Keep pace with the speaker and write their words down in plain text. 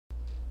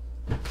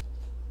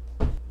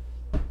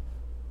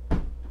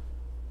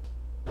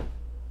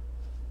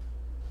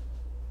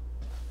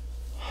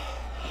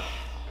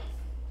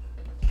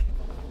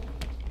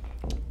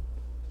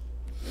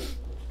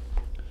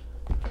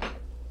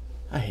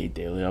hate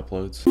daily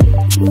uploads.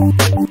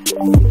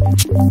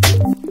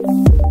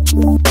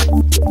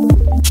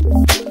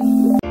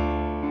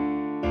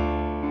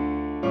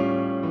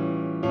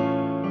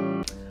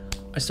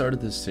 I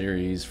started this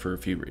series for a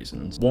few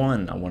reasons.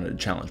 One, I wanted to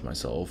challenge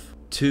myself.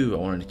 Two, I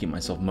wanted to keep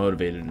myself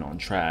motivated and on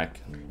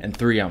track. And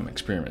three, I'm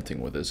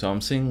experimenting with it. So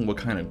I'm seeing what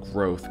kind of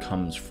growth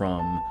comes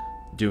from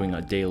doing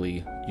a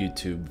daily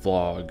YouTube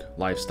vlog,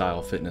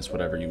 lifestyle, fitness,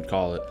 whatever you would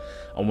call it.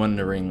 I'm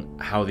wondering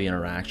how the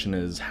interaction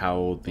is,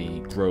 how the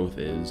growth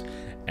is.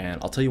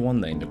 And I'll tell you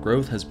one thing, the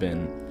growth has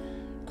been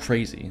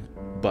crazy,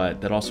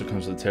 but that also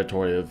comes with the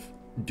territory of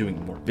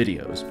doing more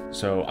videos.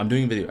 So I'm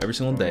doing a video every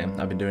single day.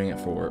 I've been doing it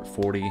for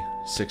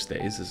 46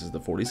 days. This is the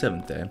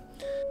 47th day.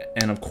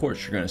 And of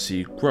course, you're gonna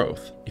see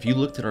growth. If you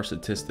looked at our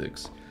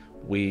statistics,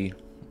 we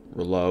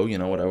were low, you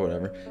know,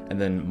 whatever.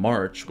 And then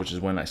March, which is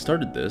when I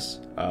started this,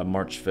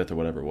 March 5th or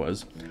whatever it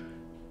was,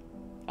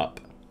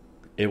 up.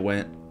 It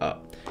went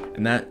up.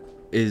 And that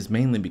is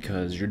mainly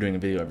because you're doing a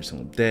video every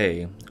single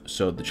day.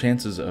 So the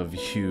chances of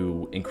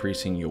you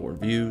increasing your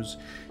views,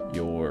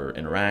 your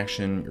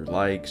interaction, your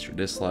likes, your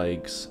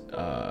dislikes,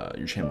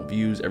 your channel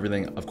views,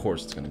 everything, of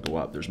course it's gonna go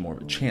up. There's more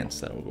of a chance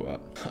that it will go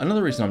up.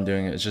 Another reason I'm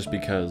doing it is just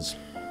because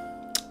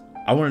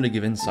I wanted to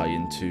give insight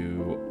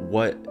into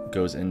what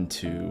goes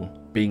into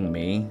being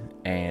me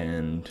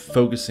and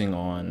focusing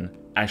on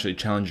actually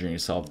challenging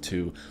yourself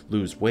to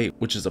lose weight,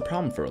 which is a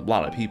problem for a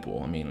lot of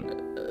people. I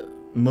mean,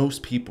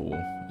 most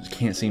people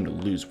can't seem to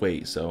lose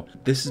weight. So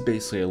this is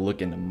basically a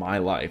look into my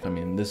life. I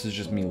mean, this is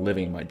just me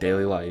living my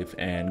daily life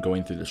and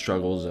going through the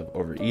struggles of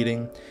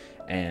overeating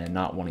and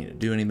not wanting to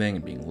do anything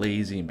and being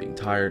lazy and being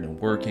tired and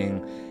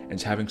working and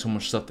just having so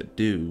much stuff to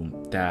do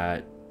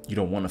that you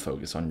don't want to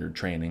focus on your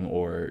training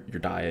or your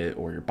diet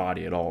or your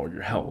body at all, or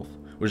your health,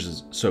 which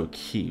is so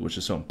key, which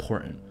is so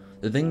important.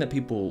 The thing that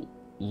people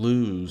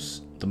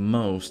lose the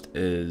most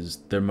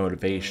is their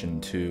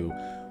motivation to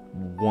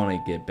want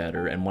to get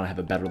better and want to have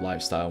a better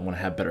lifestyle, want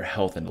to have better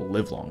health and to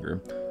live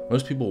longer.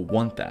 Most people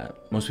want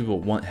that. Most people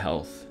want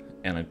health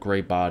and a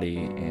great body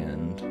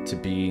and to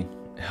be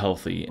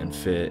healthy and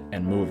fit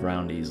and move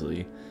around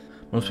easily.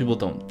 Most people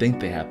don't think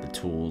they have the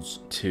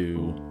tools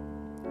to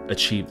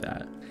achieve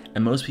that.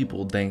 And most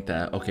people think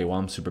that, okay, well,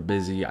 I'm super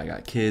busy, I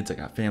got kids, I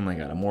got family, I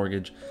got a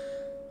mortgage.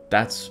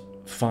 That's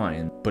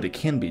fine, but it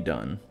can be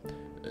done.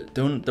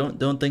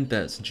 Don't think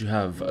that since you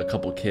have a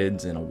couple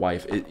kids and a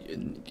wife,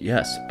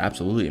 yes,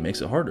 absolutely, it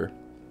makes it harder,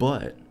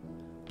 but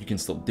you can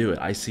still do it.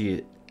 I see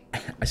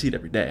it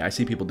every day. I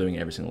see people doing it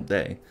every single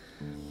day.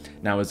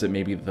 Now, is it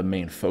maybe the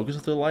main focus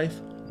of their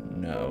life?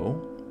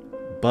 No,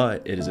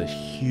 but it is a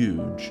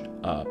huge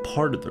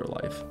part of their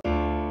life.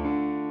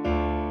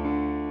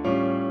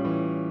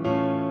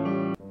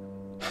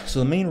 So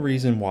the main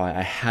reason why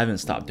I haven't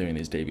stopped doing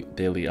these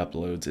daily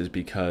uploads is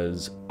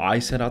because I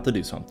set out to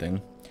do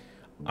something.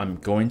 I'm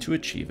going to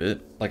achieve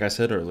it. Like I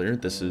said earlier,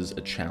 this is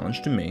a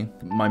challenge to me.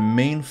 My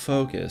main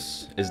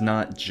focus is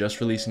not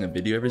just releasing a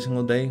video every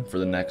single day for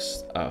the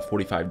next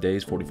 45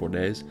 days, 44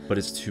 days, but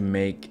it's to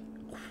make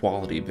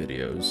quality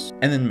videos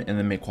and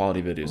then make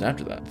quality videos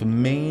after that. The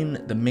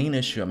main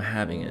issue I'm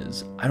having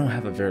is I don't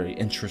have a very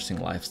interesting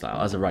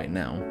lifestyle as of right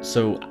now.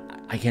 So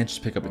I can't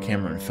just pick up a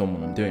camera and film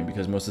what I'm doing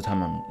because most of the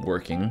time I'm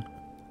working,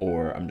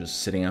 or I'm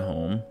just sitting at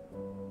home,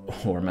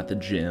 or I'm at the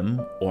gym,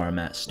 or I'm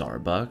at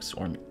Starbucks,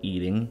 or I'm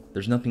eating.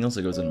 There's nothing else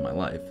that goes into my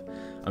life.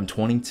 I'm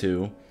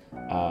 22.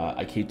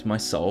 I keep to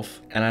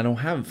myself, and I don't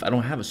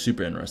have a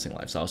super interesting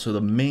lifestyle. So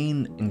the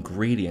main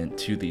ingredient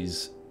to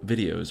these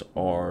videos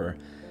are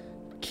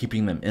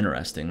keeping them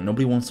interesting.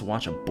 Nobody wants to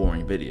watch a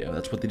boring video.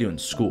 That's what they do in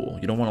school.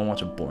 You don't want to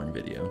watch a boring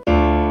video.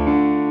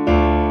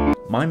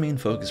 My main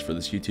focus for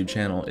this YouTube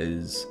channel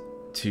is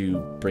to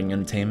bring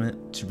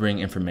entertainment, to bring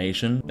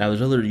information. Now,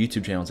 there's other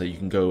YouTube channels that you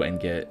can go and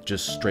get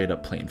just straight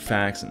up plain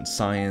facts and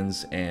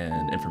science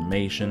and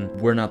information.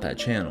 We're not that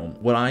channel.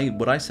 What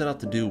I set out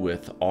to do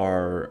with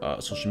our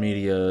social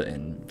media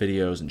and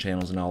videos and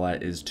channels and all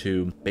that is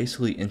to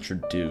basically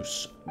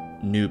introduce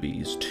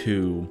newbies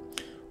to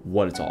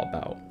what it's all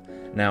about.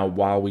 Now,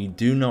 while we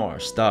do know our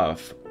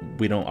stuff,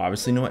 we don't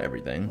obviously know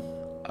everything.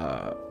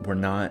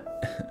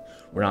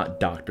 We're not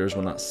doctors,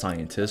 we're not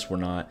scientists, we're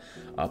not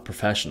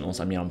professionals.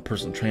 I mean, I'm a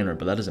personal trainer,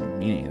 but that doesn't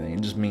mean anything.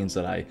 It just means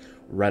that I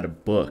read a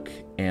book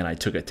and I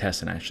took a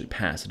test and actually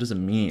passed. It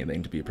doesn't mean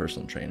anything to be a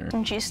personal trainer.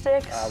 Some cheese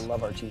sticks? I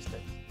love our cheese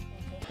sticks.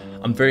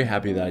 I'm very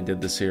happy that I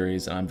did this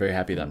series, and I'm very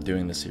happy that I'm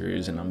doing this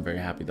series, and I'm very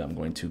happy that I'm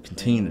going to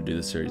continue to do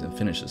this series and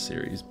finish this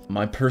series.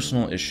 My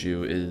personal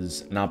issue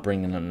is not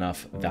bringing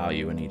enough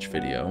value in each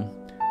video.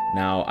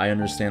 Now, I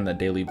understand that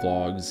daily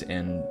vlogs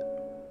and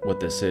what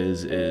this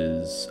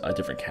is a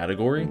different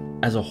category.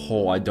 As a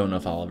whole, I don't know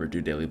if I'll ever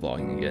do daily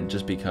vlogging again,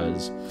 just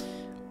because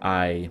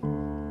I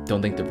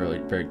don't think they're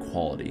very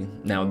quality.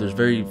 Now, there's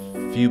very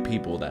few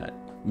people that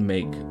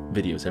make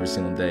videos every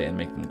single day and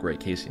make them great.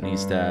 Casey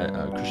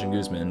Neistat, Christian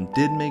Guzman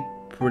did make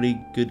pretty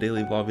good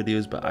daily vlog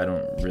videos, but I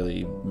don't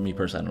really, me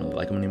personally, I don't really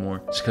like them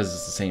anymore, just because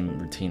it's the same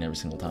routine every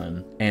single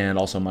time. And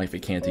also Mike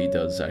Vacanti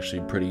does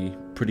actually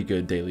pretty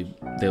good daily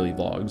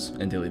vlogs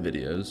and daily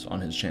videos on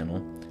his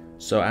channel.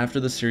 So after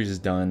the series is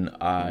done,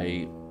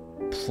 I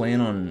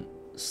plan on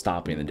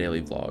stopping the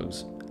daily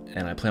vlogs,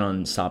 and I plan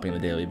on stopping the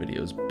daily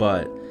videos,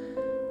 but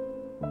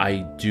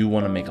I do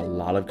want to make a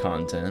lot of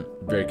content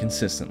very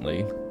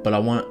consistently, but I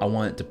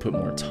want to put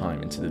more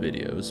time into the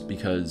videos,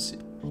 because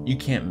you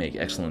can't make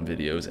excellent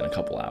videos in a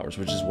couple hours,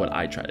 which is what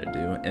I try to do,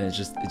 and it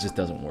just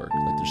doesn't work.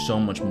 Like, there's so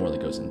much more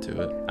that goes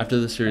into it. After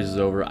the series is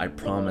over, I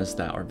promise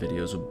that our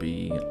videos will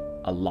be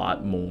a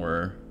lot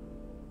more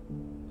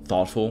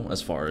thoughtful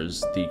as far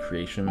as the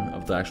creation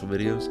of the actual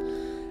videos,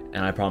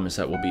 and I promise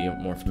that we'll be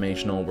more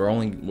informational. We're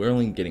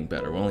only getting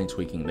better. We're only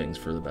tweaking things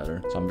for the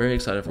better. So I'm very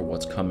excited for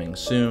what's coming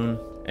soon,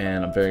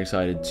 and I'm very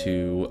excited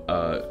to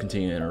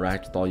continue to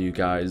interact with all you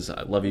guys.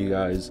 I love you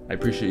guys. I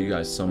appreciate you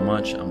guys so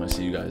much. I'm gonna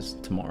see you guys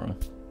tomorrow.